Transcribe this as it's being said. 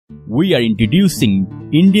We are introducing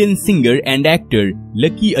Indian singer and actor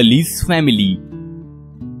Lucky Ali's family.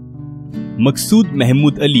 Maqsood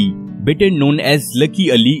Mahmood Ali, better known as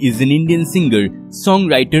Lucky Ali, is an Indian singer,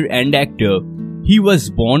 songwriter and actor. He was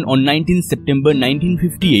born on 19 September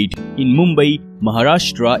 1958 in Mumbai,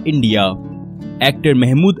 Maharashtra, India. Actor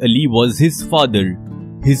Mehmood Ali was his father.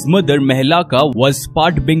 His mother Mahelaka was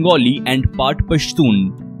part Bengali and part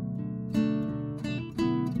Pashtun.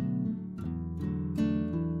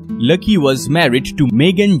 Lucky was married to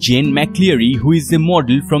Meaghan Jane McCleary, who is a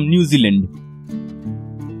model from New Zealand.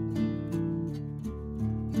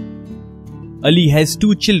 Ali has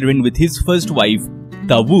two children with his first wife,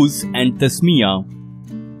 Tawuz and Tasmiyah.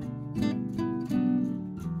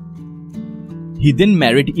 He then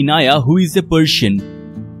married Inaya, who is a Persian.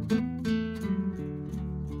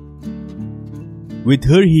 With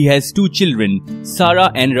her he has two children,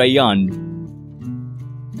 Sara and Raiyan.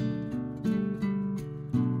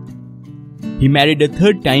 He married a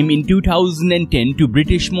third time in 2010 to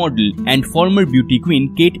British model and former beauty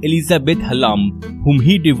queen Kate Elizabeth Hallam, whom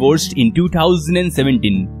he divorced in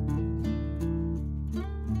 2017.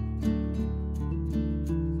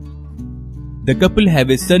 The couple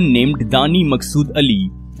have a son named Dani Maqsood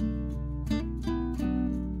Ali.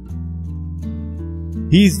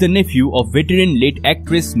 He is the nephew of veteran late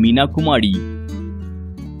actress Meena Kumari.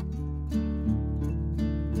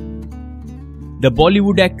 The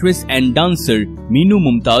Bollywood actress and dancer Minoo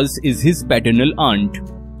Mumtaz is his paternal aunt.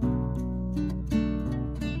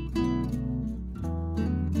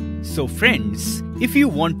 So friends, if you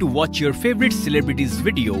want to watch your favorite celebrities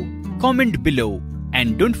video, comment below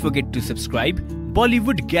and don't forget to subscribe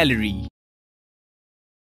Bollywood Gallery.